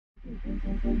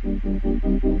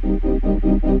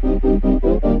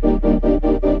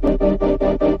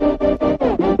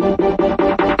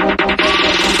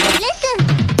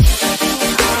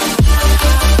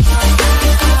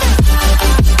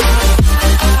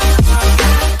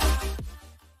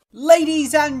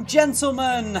Ladies and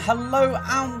gentlemen, hello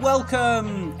and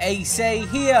welcome. Ace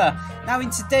here. Now in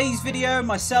today's video,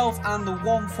 myself and the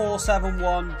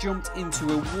 1471 jumped into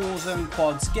a Warzone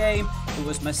quads game. It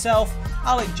was myself,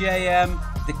 Alec JM,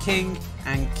 the King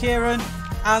and Kieran,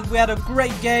 and we had a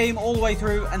great game all the way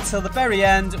through until the very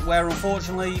end, where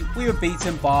unfortunately we were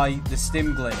beaten by the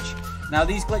STIM glitch. Now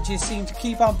these glitches seem to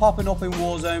keep on popping up in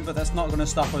Warzone, but that's not going to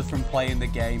stop us from playing the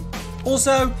game.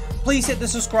 Also, please hit the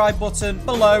subscribe button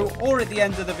below or at the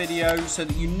end of the video so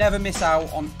that you never miss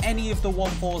out on any of the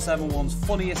 1471's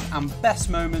funniest and best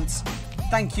moments.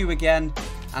 Thank you again,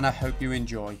 and I hope you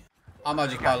enjoy. I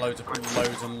might just buy loads of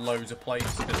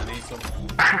plates because I need some.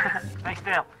 Next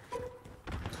deal.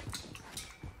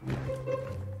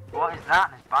 What is that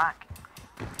in his back?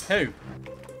 Who?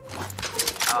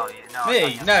 Oh, no.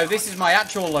 Me? No, this is my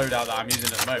actual loadout that I'm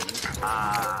using at the moment.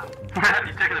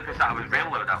 You're taking the piss out of his real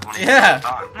loadout one. Yeah.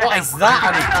 What is that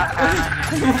on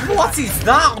his... What is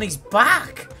that on his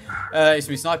back? It's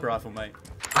my sniper rifle, mate.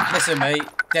 Listen, mate.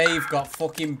 Dave got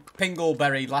fucking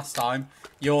pingleberry last time.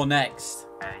 You're next.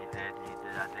 Yeah, you did.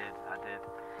 I did.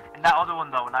 And that other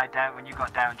one though, when you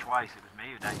got down twice, it was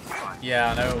me who downed you twice.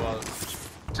 Yeah, I know it was.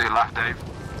 To your left, Dave.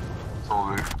 It's all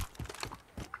roof.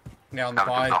 Yeah, on the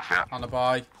buy. On the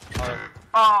buy.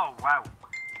 Oh, wow.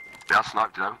 Yeah, I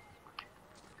sniped him.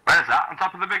 Where's that? On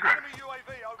top of the big rig?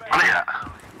 Oh, yeah.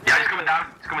 Yeah, he's coming down.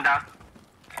 He's coming down.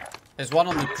 There's one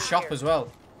on the shop as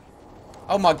well.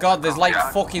 Oh my god, there's like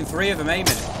fucking 3 of them aiming.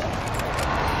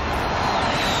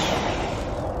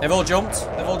 They've all jumped.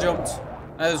 They've all jumped.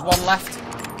 There's one left.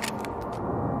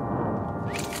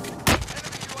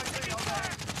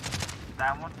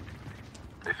 Down one.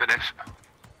 They finish.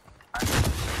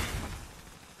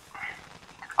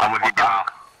 I'm with you, Dow.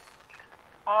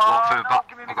 Oh, further back.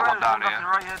 give me I've got one down here.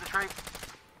 Right here, the tree.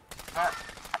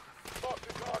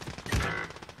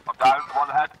 I'm down, one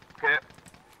ahead. Okay.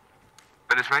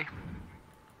 Finish me.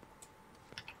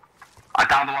 I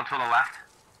downed the one to the left.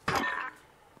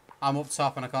 I'm up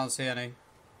top and I can't see any.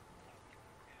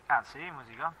 Can't see him, where's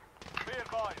he gone?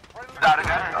 Down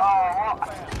again. Oh, what?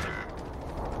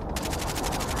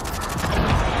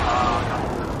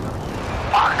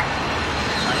 Fuck.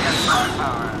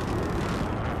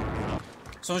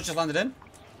 Someone's just landed in.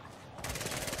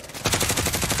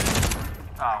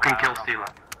 Oh, Can kill stealer.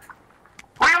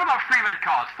 What are you on about 3 red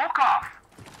cards? Fuck off!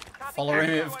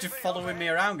 Just following me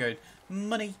around going,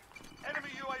 money.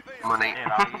 Money.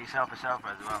 Yeah, I'll get yourself a self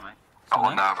as well, mate. Got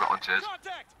one now, I've got one, cheers.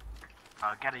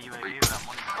 I'll get a UAV with that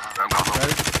money. I've got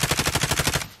one.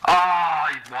 Oh,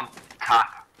 he's one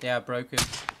tap. Yeah, broken.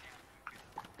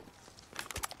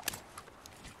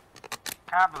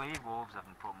 Can't believe Wolves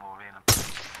haven't put more in them.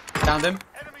 Downed him.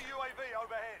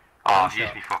 Oh, I've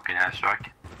used me fucking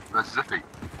airstrike. Where's Zippy?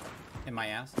 In my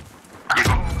ass. You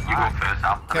go first,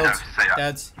 Al. Killed.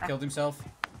 Dead. Killed himself.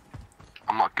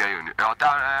 I'm not gay on you. Oh,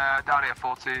 down here,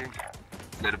 14.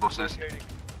 Near the buses.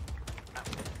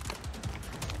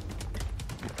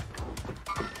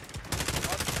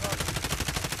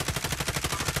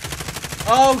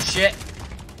 Oh shit!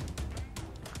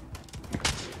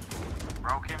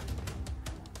 Broke him.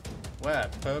 Where?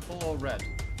 Purple or red?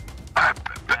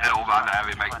 All around the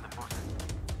area, mate.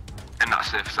 In that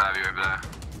safe area over there.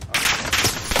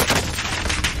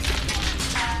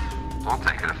 Don't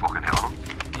take it a fucking hill.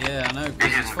 Yeah, I know.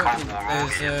 Cause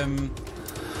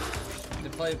the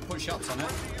player put shots on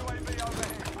it.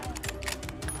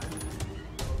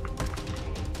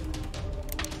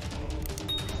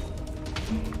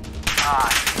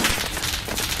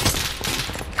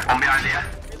 One behind here.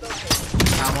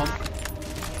 Down one.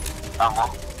 That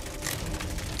one.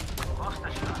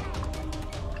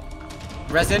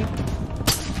 Resin.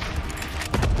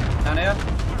 Down here.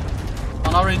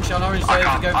 On orange, there to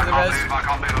go for the res. I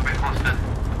can't move, a bit clustered.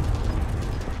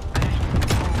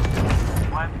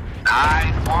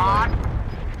 Nice one.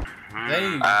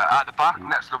 Dave. At the back,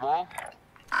 next to the wall.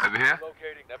 Over here.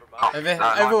 Oh,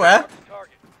 Everywhere?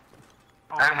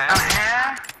 Over here.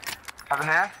 Over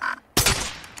here.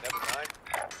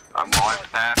 I'm live.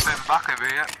 Further back over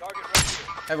here.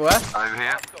 Everywhere? Over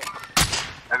here.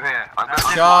 Over here. I'm going to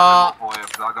shot for you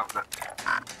because I got that.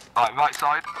 Alright, right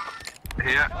side.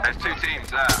 Here. There's 2 teams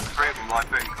there. 3 of them, I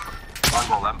think. I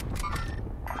got them.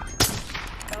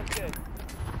 Sounds good.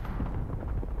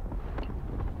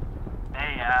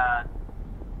 Hey,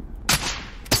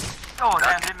 oh,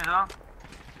 damn him as well.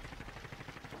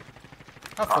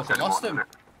 I fucking lost him.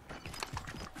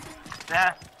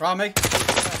 There. Round me.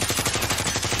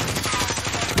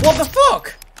 What the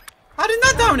fuck? How did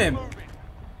that down him?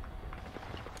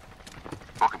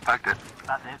 Fucking pegged it.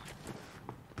 That did.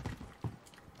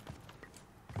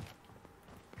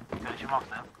 Finish him off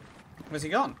now. Where's he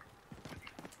gone?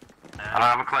 I don't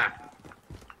have a clue.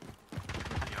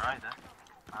 You're right there.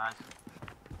 Nice.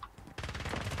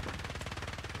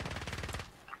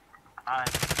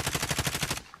 Nice.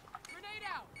 Grenade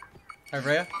out. Over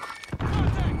here.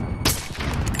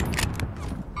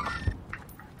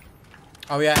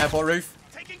 Oh yeah, airport roof.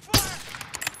 Taking fire.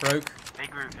 Broke.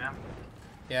 Big roof, yeah.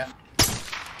 Yeah.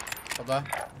 Up there.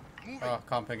 Oh,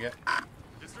 can't ping it.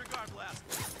 Disregard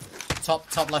blast.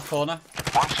 Top left corner.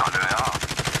 One shot they are.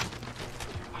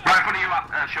 Right in front of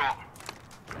you, short.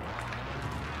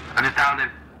 I just downed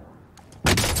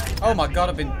him. Oh my god,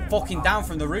 I've been fucking down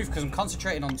from the roof because I'm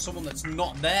concentrating on someone that's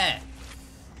not there.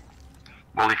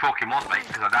 Well, he fucking was, mate,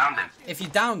 because I downed him. If you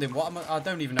downed him, I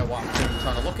don't even know what I'm doing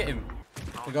trying to look at him.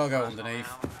 We gotta go underneath.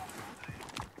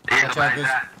 He's Watch up out, there,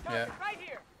 Gus. there. Yeah. Right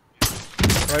here.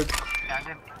 Broke. Downed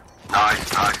him. Nice.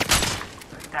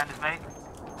 Downed his mate.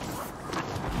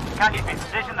 Can't use me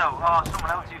position though. Oh,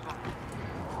 someone else used one.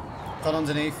 Got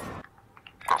underneath.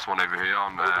 Got someone over here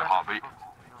on heartbeat.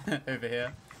 Over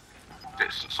here.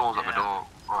 Someone's at the door.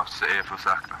 I'll sit here for a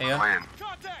sec. Here? Not in.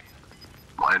 Contact.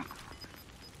 Not in.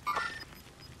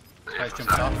 Sit here Guys for a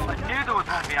jumped sec. off. I knew there was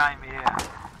one behind me here.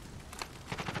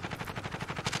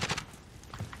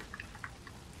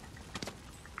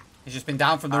 He's just been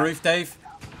down from the roof, Dave.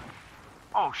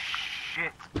 Oh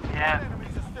shit. Yeah.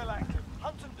 Enemies are still active.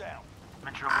 Hunt them down. I'm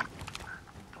in trouble.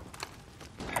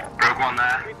 Broke one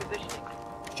there.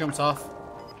 Jumped off.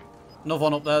 Another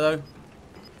one up there though.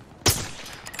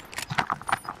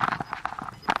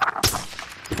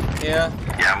 Here.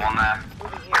 Yeah, one there.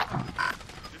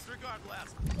 Disregard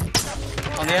blast.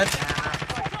 On the edge.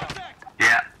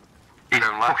 Yeah. He's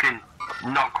fucking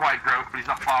not quite broke, but he's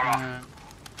not far off.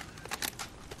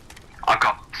 I've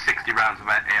got 60 rounds of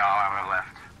AR ammo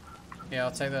left. Yeah,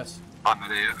 I'll take this. I'm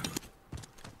in here.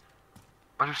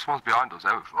 Imagine if someone's behind us,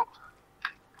 out fucked.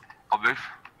 On roof.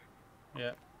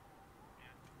 Yeah.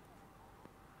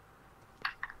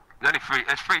 There's only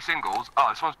three singles. Oh,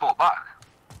 this one's brought back.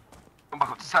 Come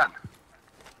back up to 10.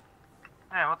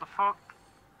 Yeah, what the fuck?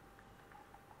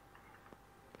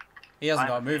 He hasn't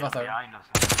got a move, I thought. Behind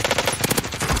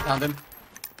us. Found him.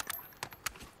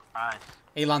 Nice.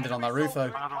 He landed on that roof though.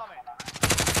 Another one.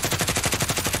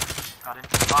 Got him.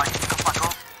 Oh, he's got back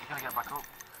up. He's gonna get back up.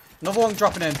 Another one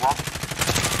dropping in. One.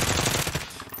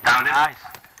 Down him. Nice.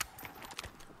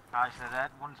 Nice, they're dead.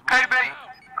 One's Kobe! dead.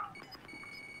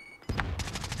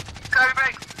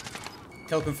 Kobe!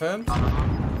 Kill confirmed.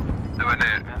 They were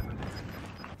near. Yeah.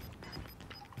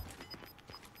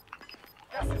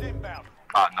 Gas is inbound.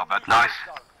 Ah, not bad. Nice.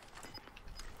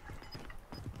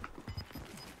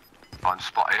 Find a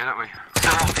spot here, don't we?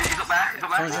 Still up, he's up there, he's up there.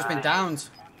 Someone's just been downed.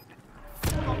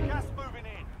 Got gas moving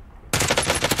in.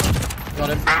 Got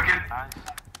him. Broken. Nice.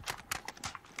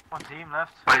 One team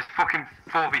left. Well, it's fucking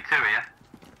 4v2 here.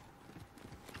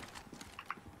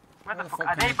 Where the the fuck? fuck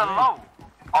Are can they you do? below?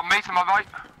 On me to my right.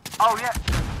 Oh yeah.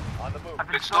 On the move. I've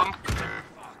been Bit stunned. stunned.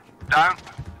 Down.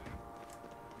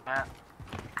 Yeah.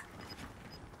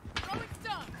 Throwing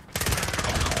stun.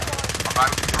 I'm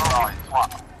out. Right,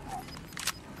 flat.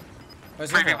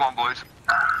 Where's the other? 3v1, boys.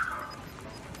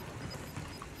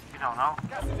 You don't know.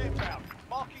 Gas is inbound.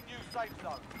 Marking new safe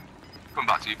zone. Come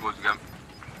back to you boys again.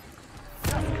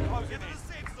 Gas is closing in.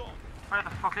 Safe zone. Where the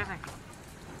fuck is he?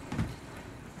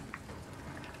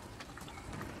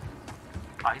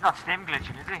 Oh, he's not STIM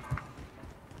glitching, is he?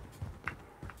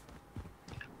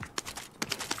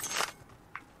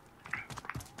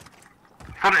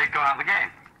 Thought he'd gone out of the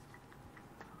game.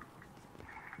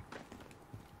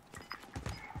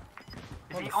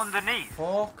 Is he underneath?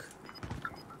 Fuck.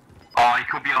 Oh, he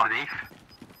could be underneath.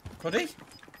 Could he?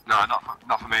 No,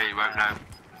 not for me, he won't know.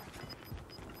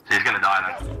 So he's gonna die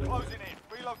Gas then. is closing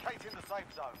in. Relocating the safe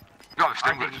zone. You got a I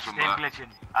stim think glitch he's somewhere. STIM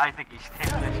glitching. I think he's STIM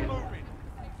Gas is glitching. moving.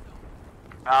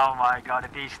 Oh my god,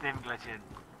 if he's STIM glitching.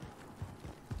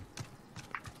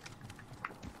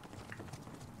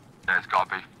 Yeah, it's gotta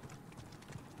be.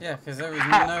 Yeah, because there was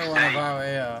no one about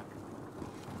here.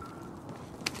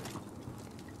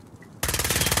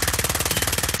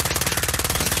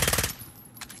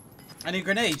 Any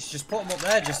grenades? Just put them up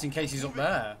there just in case he's up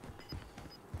there.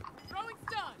 Throwing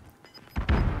stun.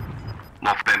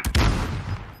 Lost him.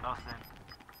 Lost him.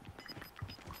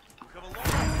 We've got a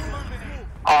long moving in.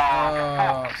 Oh,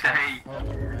 Oh, for fuck's sake. fuck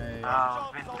me. Oh,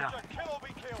 Charge Vinta. soldier, kill or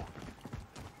be killed.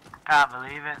 Can't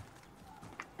believe it.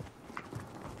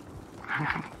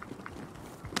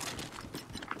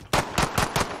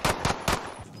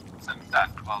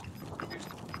 Well,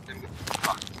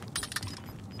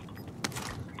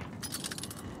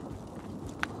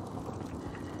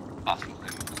 that's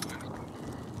nothing.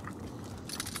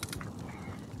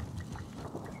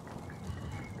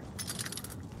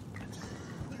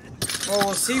 Well,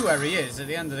 we'll see where he is at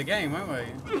the end of the game, won't we?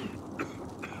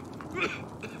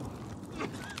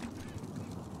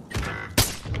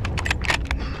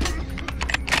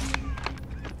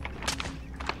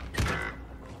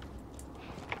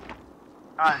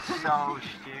 That's so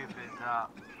stupid, that.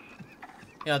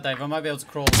 Yeah, Dave, I might be able to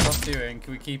crawl across to you and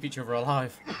can we keep each other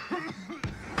alive?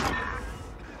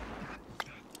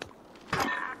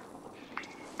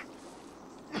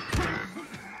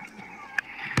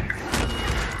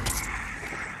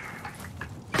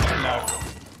 No.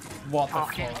 What the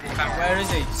fuck? Where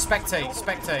is he? Spectate,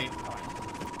 spectate.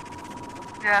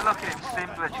 Yeah, look at him, STIM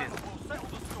glitching.